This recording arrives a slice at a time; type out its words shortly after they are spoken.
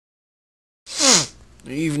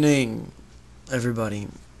Evening, everybody.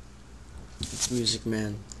 It's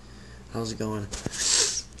MusicMan. How's it going?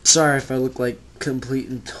 Sorry if I look like complete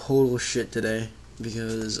and total shit today,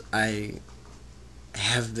 because I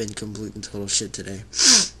have been complete and total shit today.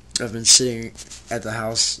 I've been sitting at the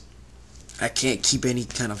house. I can't keep any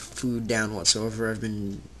kind of food down whatsoever. I've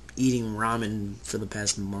been eating ramen for the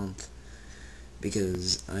past month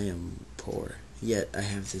because I am poor. Yet I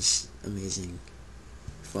have this amazing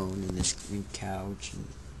phone and this green couch and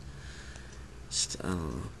just, I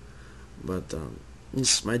don't know. But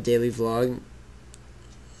this is my daily vlog.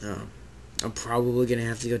 Uh, I'm probably gonna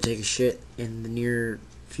have to go take a shit in the near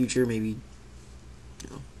future. Maybe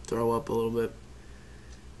throw up a little bit.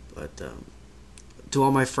 But to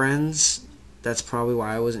all my friends, that's probably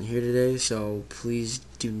why I wasn't here today. So please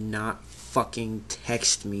do not fucking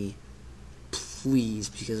text me, please,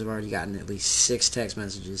 because I've already gotten at least 6 text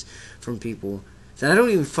messages from people that I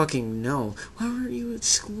don't even fucking know. Why weren't you at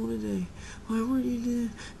school today? Why weren't you there?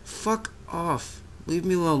 Fuck off. Leave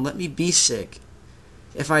me alone. Let me be sick.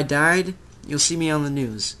 If I died, you'll see me on the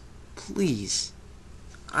news. Please.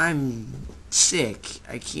 I'm sick.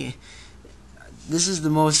 I can't. This is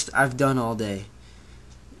the most I've done all day.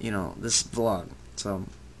 This vlog. So,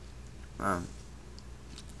 I'm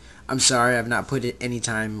sorry I've not put any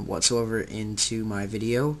time whatsoever into my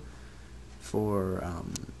video for,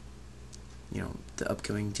 the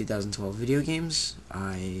upcoming 2012 video games.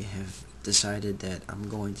 I have decided that I'm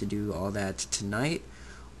going to do all that tonight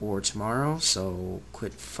or tomorrow, so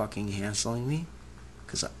quit fucking hassling me,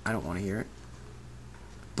 because I don't want to hear it.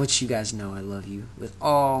 But you guys know I love you with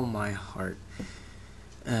all my heart.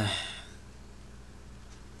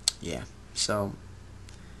 Yeah, so...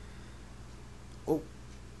 Oh,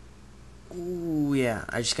 yeah,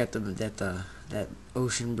 I just got that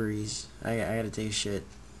ocean breeze. I gotta take a shit.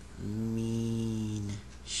 Mean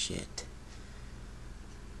shit.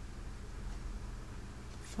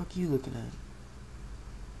 Fuck you looking at?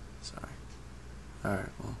 Sorry.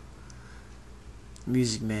 Alright, well.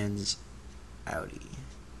 Music Man's outie.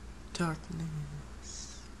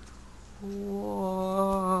 Darkness. Oh.